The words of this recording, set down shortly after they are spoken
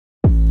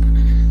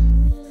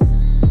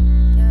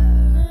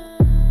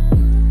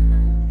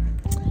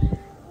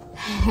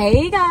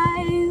Hey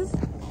guys,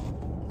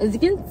 as you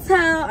can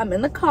tell, I'm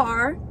in the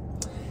car.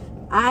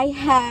 I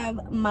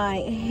have my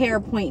hair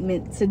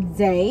appointment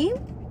today.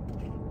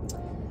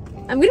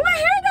 I'm getting my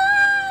hair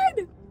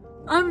done.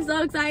 I'm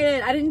so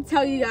excited. I didn't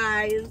tell you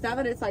guys, not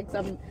that it's like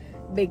some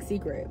big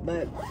secret,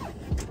 but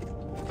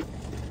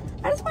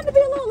I just wanted to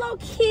be a little low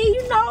key,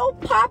 you know,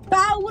 pop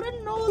out with a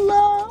new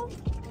little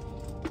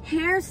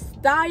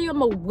hairstyle. I'm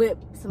gonna whip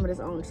some of this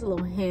on, just a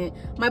little hint.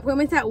 My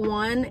appointment's at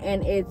 1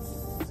 and it's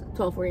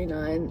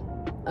 12:49.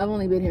 I've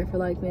only been here for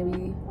like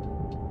maybe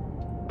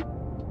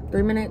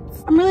 3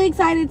 minutes. I'm really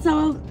excited,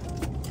 so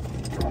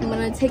I'm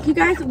gonna take you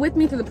guys with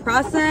me through the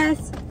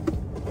process.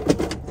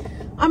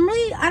 I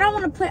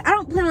want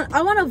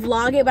to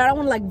vlog it, but I don't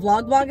want to like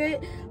vlog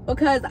it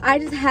because I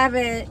just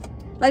haven't,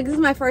 like, this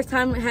is my first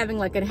time having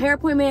like a hair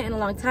appointment in a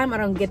long time. I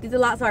don't get these a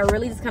lot, so I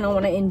really just kind of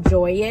want to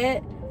enjoy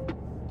it.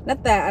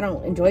 Not that I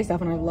don't enjoy stuff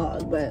when I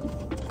vlog, but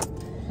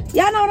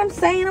y'all know what I'm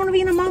saying. I want to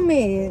be in the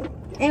moment,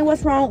 and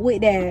what's wrong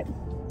with that?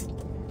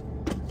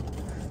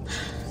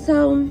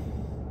 So I'm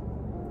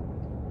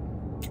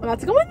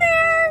about to go in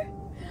there.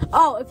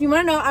 Oh, if you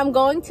want to know, I'm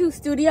going to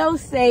Studio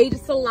Sage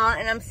Salon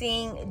and I'm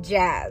seeing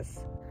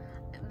Jazz.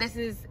 This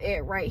is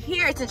it right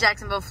here. It's in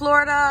Jacksonville,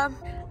 Florida.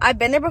 I've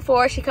been there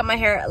before. She cut my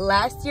hair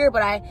last year,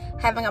 but I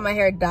haven't got my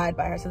hair dyed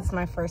by her, so this is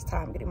my first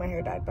time getting my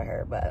hair dyed by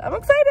her, but I'm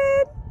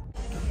excited.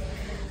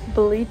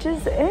 Bleach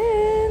is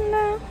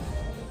in.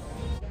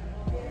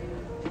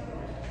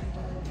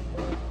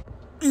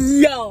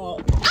 Yo.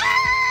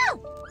 Ah! I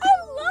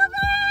love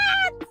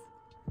it!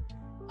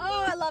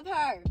 Oh, I love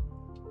her.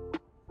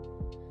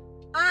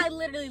 I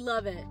literally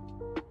love it.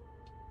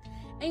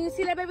 And you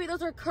see that, baby?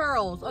 Those are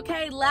curls,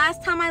 okay?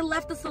 Last time I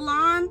left the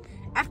salon,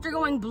 after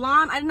going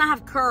blonde, I did not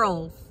have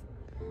curls,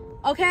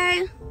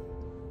 okay?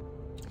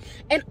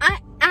 And I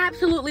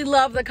absolutely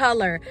love the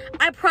color.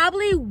 I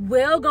probably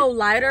will go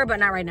lighter, but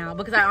not right now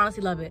because I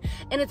honestly love it.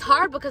 And it's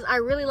hard because I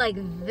really like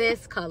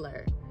this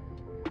color.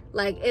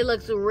 Like, it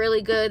looks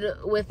really good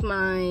with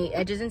my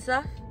edges and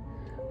stuff.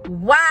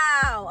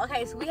 Wow.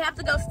 Okay, so we have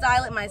to go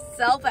style it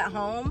myself at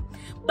home.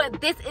 But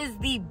this is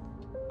the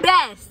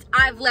best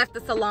I've left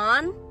the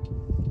salon.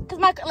 Because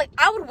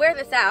I would wear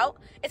this out.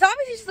 It's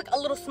obviously just like a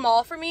little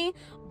small for me.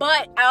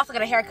 But I also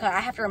got a haircut. I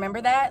have to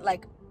remember that.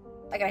 Like,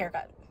 I got a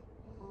haircut.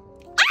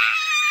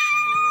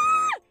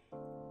 Ah!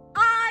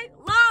 I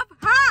love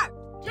her.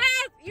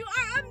 Jess, you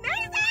are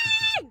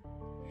amazing.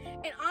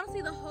 And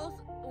honestly,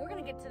 we're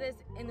going to get to this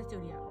in the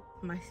studio.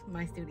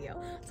 My studio.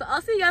 So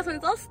I'll see you guys when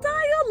it's all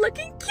styled,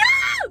 looking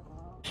cute.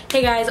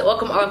 Hey guys,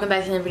 welcome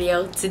back to the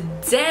video.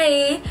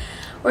 Today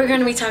we're going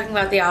to be talking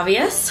about the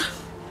obvious,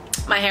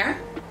 my hair.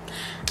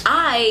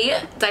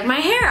 I dyed my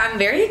hair. I'm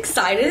very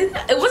excited.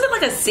 It wasn't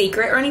like a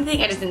secret or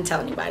anything. I just didn't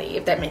tell anybody,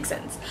 if that makes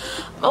sense.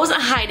 I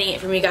wasn't hiding it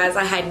from you guys.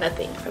 I hide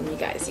nothing from you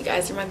guys. You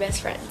guys are my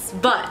best friends.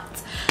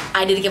 But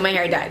I did get my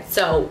hair dyed.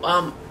 So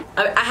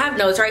I have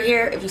notes right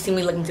here if you see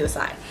me looking to the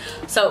side.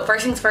 So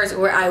first things first,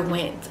 where I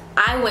went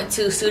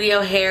to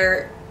Studio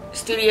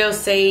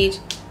Sage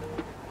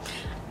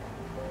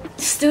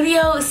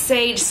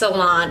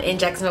Salon in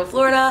Jacksonville,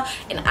 Florida,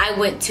 and I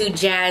went to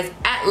Jazz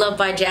at Love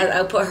by Jazz.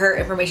 I'll put her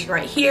information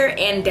right here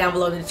and down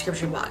below in the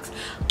description box.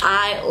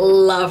 I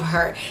love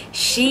her.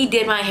 She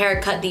did my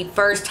haircut the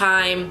last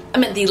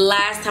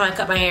time I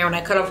cut my hair. When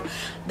I cut off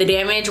the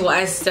damage, well,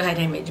 I still had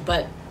damage,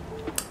 but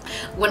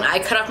when I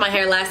cut off my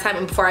hair last time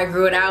and before I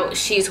grew it out,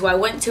 she's who I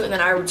went to, and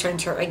then I returned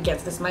to her again.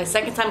 This is my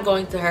second time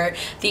going to her.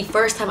 The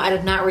first time I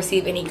did not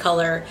receive any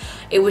color.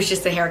 It was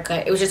just a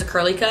haircut. It was just a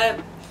curly cut.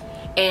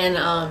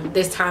 And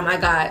this time I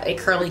got a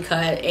curly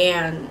cut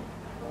and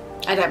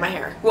I dyed my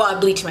hair. Well, I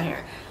bleached my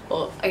hair.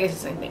 Well, I guess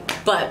it's the same thing.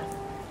 But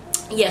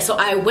yeah, so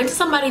I went to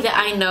somebody that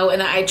I know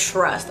and that I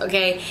trust,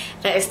 okay?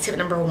 That is tip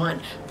number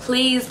 1.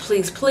 Please,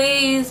 please,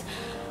 please.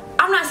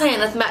 I'm not saying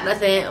that's not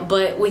nothing,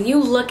 but when you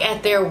look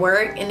at their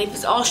work and if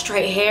it's all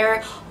straight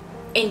hair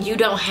and you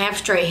don't have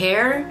straight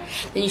hair,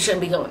 then you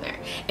shouldn't be going there.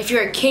 If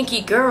you're a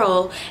kinky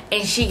girl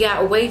and she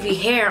got wavy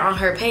hair on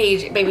her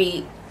page,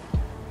 baby,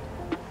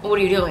 what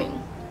are you doing?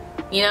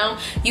 You know,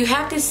 you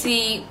have to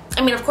see,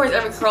 I mean, of course,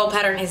 every curl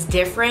pattern is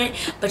different,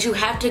 but you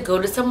have to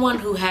go to someone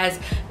who has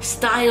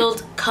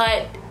styled,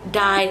 cut,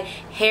 dyed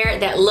hair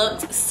that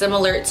looks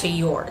similar to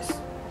yours.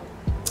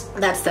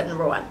 That's step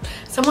number 1.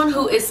 Someone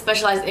who is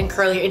specialized in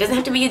curly hair. It doesn't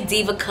have to be a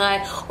diva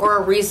cut or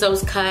a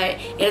Rizzo's cut.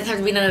 It doesn't have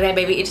to be none of that,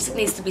 baby. It just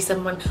needs to be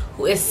someone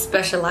who is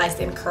specialized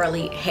in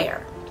curly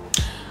hair.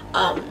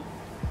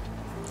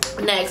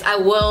 Next, I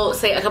will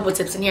say a couple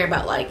tips in here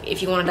about, like,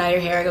 if you want to dye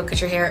your hair, go cut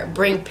your hair,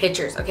 bring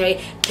pictures,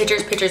 okay?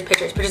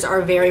 Pictures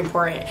are very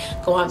important.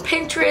 Go on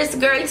Pinterest,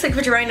 girl, you can take a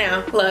picture right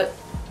now. Look.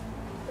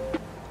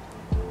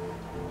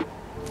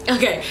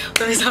 Okay,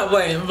 let me stop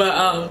playing.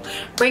 But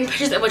bring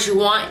pictures of what you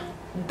want,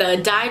 the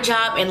dye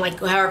job, and like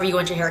however you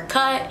want your hair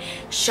cut.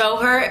 Show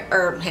her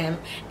or him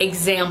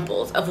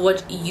examples of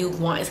what you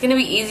want. It's gonna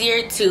be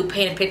easier to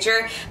paint a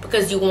picture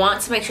because you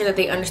want to make sure that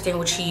they understand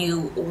what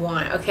you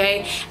want,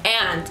 okay?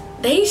 And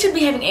they should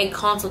be having a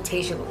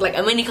consultation, like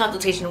a mini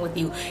consultation with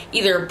you,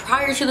 either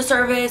prior to the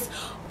service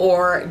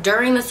or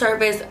during the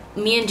service,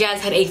 me and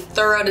Jazz had a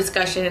thorough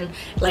discussion,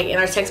 like in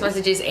our text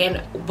messages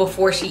and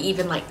before she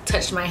even like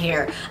touched my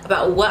hair,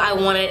 about what I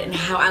wanted and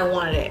how I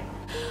wanted it.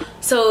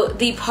 So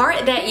the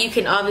part that you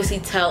can obviously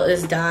tell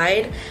is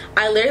dyed,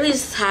 I literally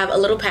just have a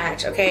little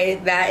patch, okay?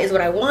 That is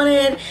what I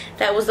wanted.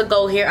 That was the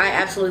goal here. I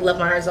absolutely love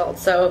my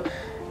results. So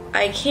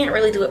I can't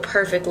really do it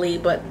perfectly,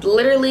 but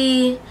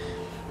literally,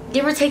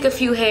 give or take a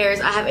few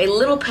hairs, I have a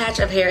little patch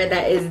of hair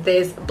that is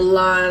this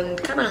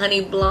blonde, kind of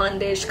honey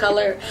blondish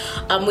color.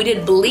 We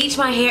did bleach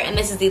my hair, and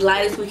this is the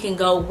lightest we can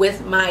go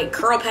with my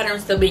curl pattern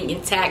still being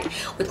intact,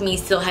 with me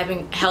still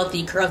having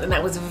healthy curls, and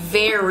that was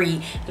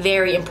very,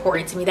 very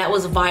important to me. That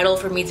was vital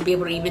for me to be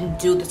able to even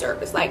do the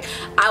service. Like,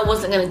 I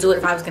wasn't gonna do it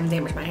if I was gonna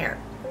damage my hair.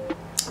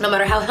 No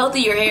matter how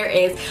healthy your hair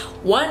is,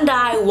 one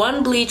dye,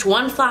 one bleach,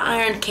 one flat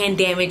iron can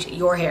damage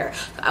your hair.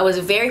 So I was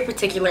very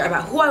particular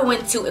about who I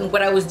went to and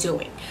what I was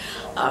doing.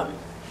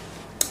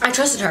 I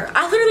trusted her.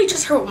 I literally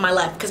trust her with my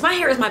life because my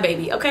hair is my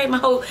baby, okay? My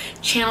whole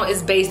channel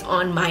is based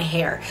on my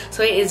hair.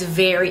 So it is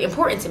very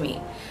important to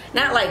me.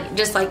 Not like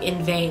just like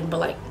in vain, but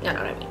like, you know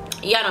what I mean.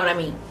 Y'all know what I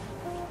mean.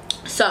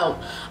 So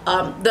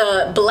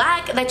the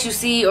black that you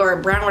see, or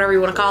brown, whatever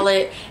you want to call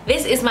it,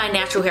 this is my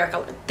natural hair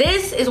color.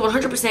 This is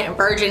 100%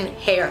 virgin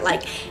hair.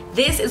 Like,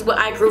 this is what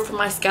I grew from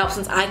my scalp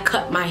since I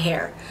cut my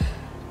hair.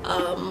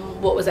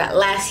 What was that,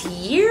 last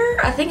year?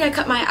 I think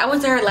I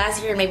went to her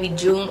last year, maybe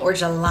June or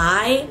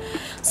July.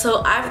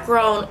 So I've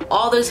grown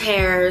all this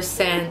hair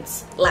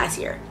since last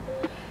year.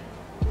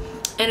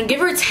 And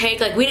give or take,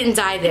 like, we didn't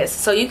dye this,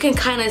 so you can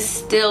kind of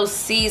still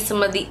see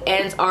some of the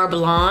ends are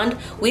blonde.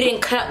 We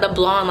didn't cut up the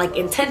blonde like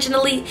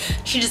intentionally.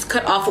 She just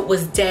cut off what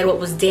was dead, what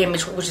was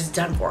damaged, what was just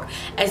done for.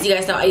 As you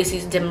guys know, I used to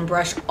use a Dim and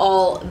brush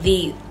all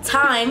the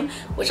time,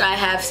 which I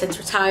have since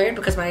retired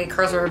because my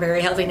curls were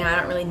very healthy. Now I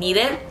don't really need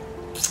it.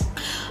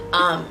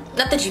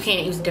 Not that you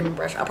can't use a Dim and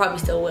brush, I probably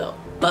still will,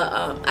 but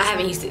I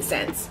haven't used it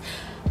since.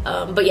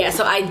 But yeah,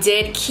 so I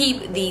did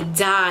keep the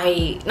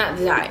dye, not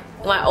the dye,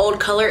 my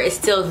old color is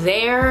still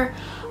there,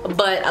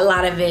 but a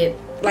lot of it,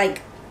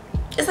 like,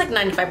 it's like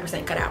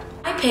 95% cut out.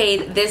 I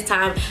paid this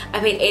time, I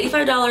paid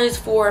 $85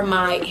 for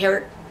my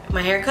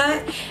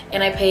haircut,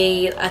 and I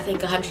paid, I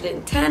think,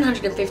 $110,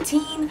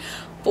 $115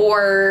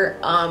 for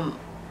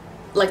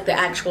like the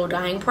actual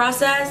dyeing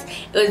process.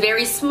 It was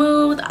very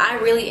smooth. I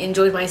really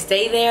enjoyed my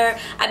stay there.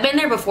 I've been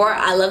there before.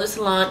 I love the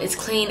salon. It's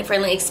clean,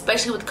 friendly,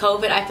 especially with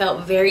COVID. I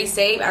felt very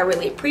safe. I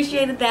really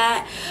appreciated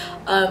that.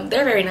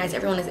 They're very nice.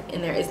 Everyone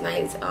in there is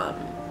nice.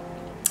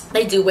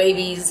 They do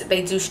wavies,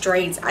 they do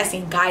straights. I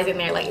seen guys in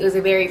there. Like, it was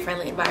a very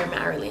friendly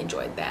environment. I really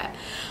enjoyed that.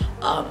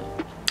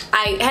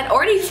 I had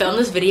already filmed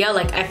this video,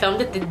 like I filmed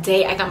it the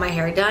day I got my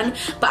hair done,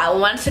 but I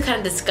wanted to kind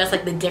of discuss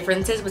like the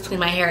differences between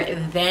my hair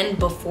then,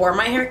 before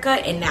my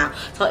haircut, and now.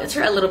 So I'll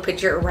insert a little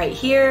picture right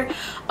here.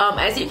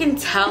 As you can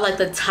tell, like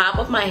the top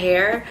of my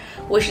hair,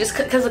 which is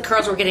because the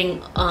curls were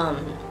getting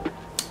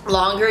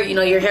longer, you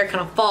know, your hair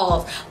kind of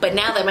falls, but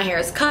now that my hair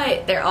is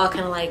cut, they're all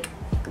kind of like,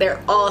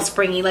 they're all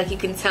springy. Like, you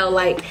can tell,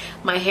 like,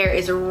 my hair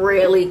is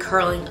really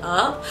curling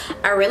up.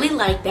 I really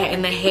like that.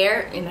 And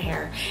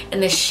in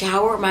the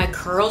shower, my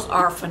curls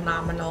are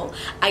phenomenal.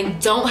 I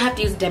don't have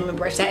to use a Dim and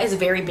brush. That is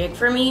very big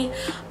for me.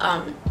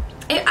 I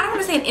don't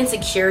want to say an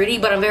insecurity,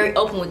 but I'm very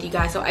open with you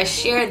guys, so I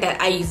shared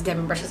that I use Dim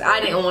and brushes.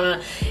 I didn't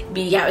want to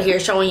be out here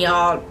showing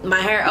y'all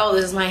my hair. Oh,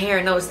 this is my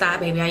hair. No, it's not,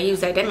 baby. I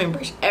use that Dim and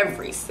brush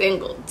every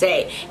single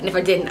day, and if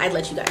I didn't, I'd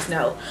let you guys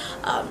know.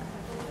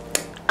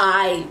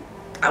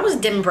 I was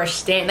Dim and brush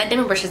stand. That Dim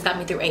and brush has got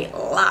me through a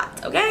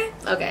lot, okay?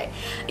 Okay.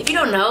 If you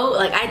don't know,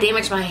 like, I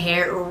damaged my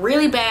hair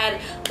really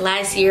bad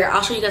last year.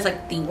 I'll show you guys,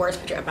 like, the worst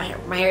picture of my hair.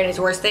 My hair in its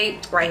worst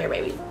state, right here,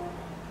 baby.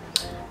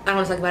 I don't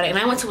want to talk about it. And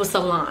I went to a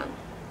salon.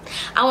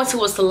 I went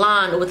to a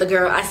salon with a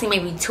girl. I seen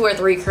maybe 2 or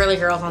 3 curly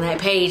girls on that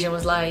page and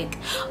was like,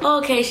 oh,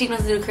 okay, she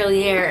wants to do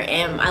curly hair.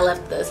 And I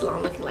left the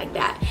salon looking like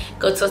that.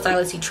 Go to a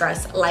stylist you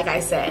trust, like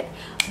I said.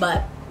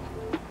 But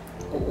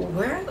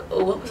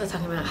what was I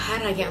talking about? How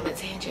did I get on that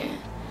tangent?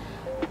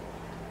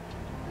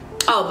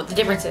 Oh, but the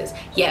differences.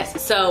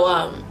 Yes. So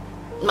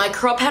my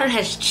curl pattern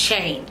has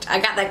changed. I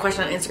got that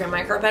question on Instagram.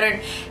 My curl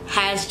pattern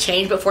has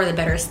changed, but for the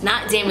better. It's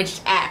not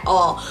damaged at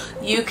all.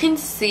 You can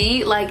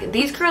see, like,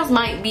 these curls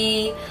might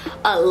be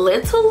a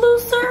little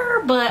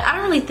looser, but I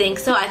don't really think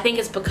so. I think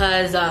it's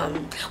because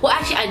well,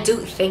 actually I do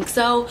think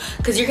so,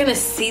 because you're gonna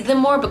see them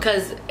more,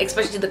 because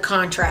especially the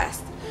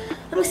contrast.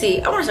 Let me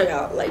see. I want to show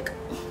y'all, like,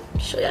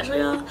 show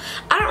y'all.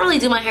 I don't really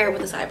do my hair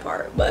with the side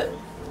part, but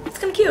it's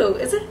kind of cute,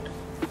 is it?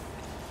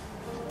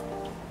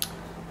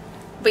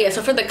 But yeah,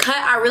 so for the cut,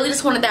 I really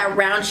just wanted that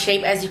round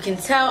shape. As you can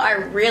tell, I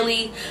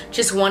really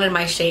just wanted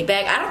my shape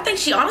back. I don't think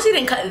she honestly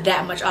didn't cut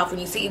that much off. When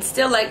you see, it's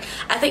still like,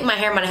 I think my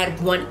hair might have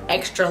had 1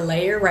 extra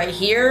layer right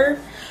here.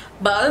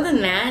 But other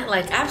than that,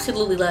 like,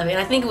 absolutely love it. And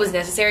I think it was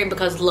necessary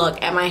because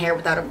look at my hair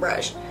without a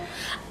brush.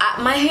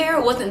 My hair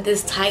wasn't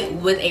this tight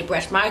with a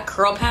brush. My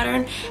curl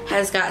pattern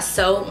has got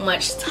so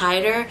much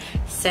tighter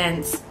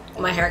since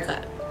my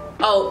haircut.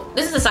 Oh,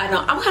 this is a side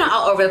note. I'm kind of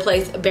all over the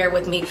place. Bear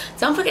with me.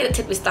 Don't forget to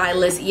tip your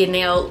stylist, your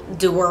nail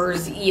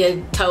doers,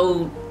 your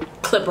toe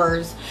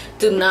clippers,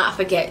 do not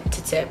forget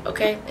to tip,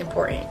 okay?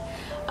 Important.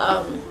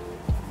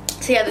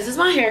 So yeah, this is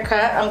my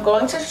haircut. I'm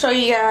going to show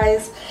you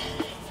guys.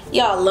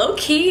 Y'all,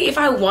 low-key, if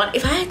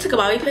I took a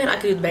bobby pin, I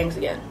could do the bangs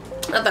again.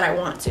 Not that I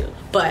want to,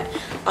 but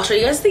I'll show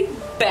you guys the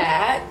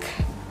back.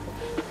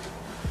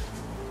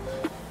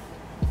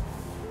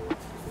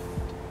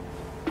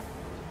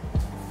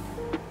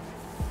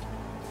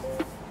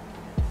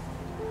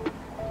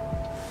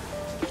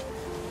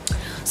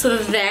 So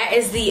that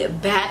is the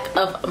back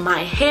of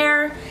my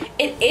hair.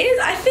 It is,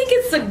 I think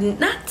it's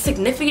not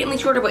significantly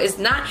shorter, but it's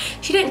not,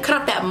 she didn't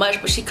cut off that much,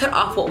 but she cut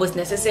off what was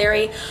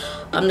necessary.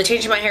 The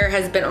change in my hair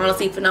has been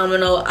honestly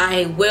phenomenal.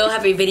 I will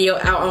have a video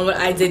out on what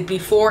I did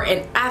before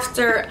and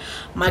after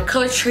my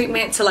color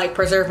treatment to like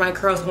preserve my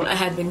curls, what I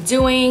had been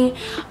doing.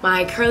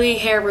 My curly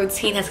hair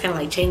routine has kind of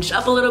like changed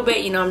up a little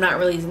bit. You know, I'm not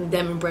really using the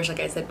Demon brush like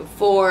I said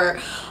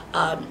before.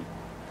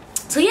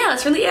 So yeah,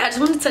 that's really it. I just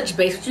wanted to touch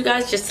base with you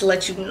guys just to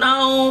let you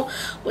know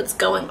what's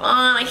going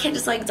on. I can't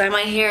just like dye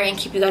my hair and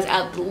keep you guys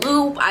out of the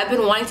loop. I've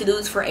been wanting to do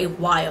this for a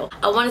while.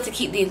 I wanted to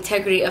keep the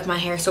integrity of my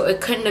hair, so it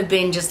couldn't have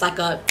been just like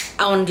I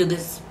want to do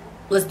this,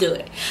 let's do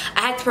it.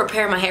 I had to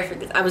prepare my hair for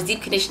this. I was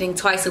deep conditioning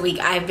twice a week.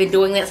 I've been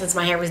doing that since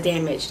my hair was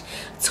damaged.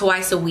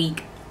 Twice a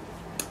week.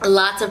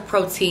 Lots of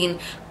protein.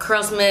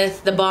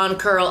 Curlsmith, the Bond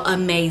Curl,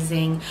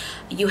 amazing.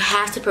 You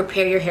have to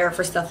prepare your hair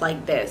for stuff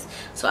like this.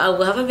 So I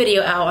will have a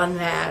video out on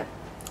that.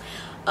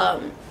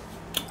 On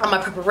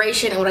my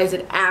preparation and what I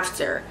did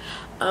after.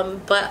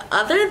 But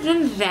other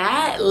than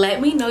that, let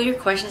me know your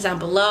questions down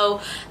below.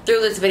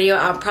 Through this video,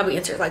 I'll probably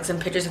insert like some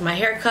pictures of my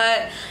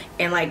haircut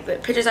and like the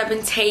pictures I've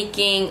been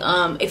taking.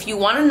 If you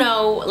want to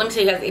know, let me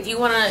tell you guys, if you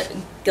want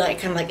to like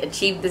kind of like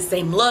achieve the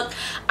same look,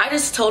 I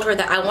just told her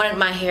that I wanted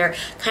my hair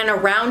kind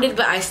of rounded,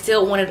 but I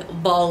still wanted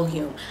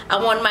volume.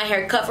 I wanted my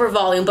hair cut for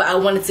volume, but I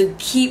wanted to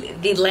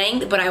keep the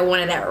length, but I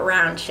wanted that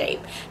round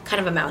shape. Kind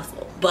of a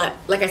mouthful, but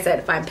like I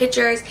said, find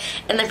pictures.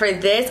 And then for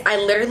this, I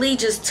literally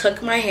just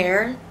took my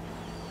hair.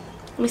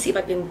 Let me see if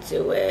I can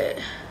do it.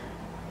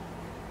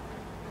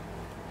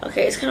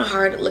 Okay, it's kind of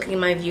hard looking in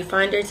my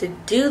viewfinder to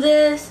do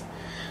this,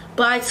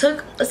 but I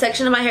took a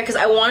section of my hair because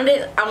I wanted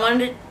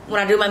it, when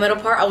I do my middle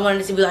part, I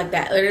wanted it to be like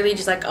that, literally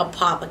just like a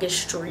pop, like a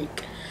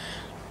streak.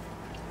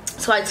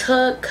 So I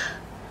took,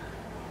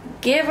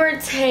 give or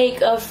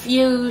take a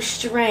few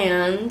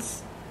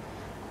strands,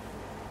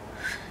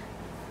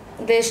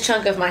 this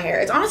chunk of my hair.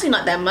 It's honestly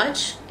not that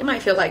much. It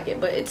might feel like it,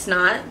 but it's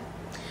not.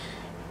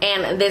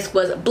 And this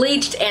was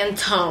bleached and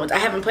toned. I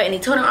haven't put any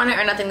toner on it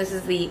or nothing. This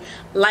is the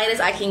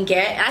lightest I can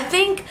get. And I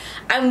think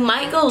I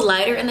might go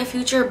lighter in the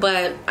future,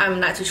 but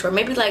I'm not too sure.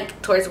 Maybe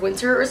like towards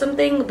winter or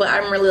something, but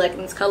I'm really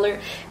liking this color.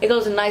 It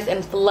goes nice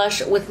and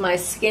flush with my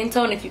skin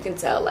tone, if you can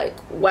tell.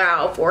 Like,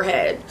 wow,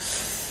 forehead.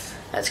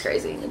 That's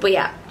crazy. But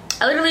yeah,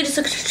 I literally just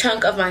took a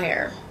chunk of my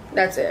hair.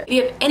 That's it. If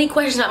you have any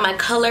questions about my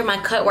color, my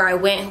cut, where I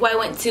went, who I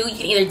went to, you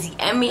can either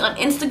DM me on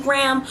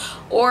Instagram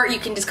or you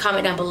can just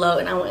comment down below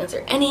and I will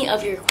answer any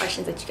of your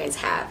questions that you guys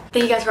have.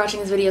 Thank you guys for watching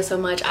this video so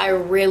much. I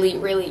really,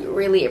 really,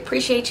 really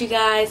appreciate you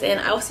guys, and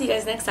I will see you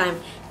guys next time.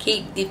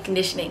 Keep deep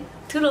conditioning.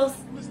 Toodles.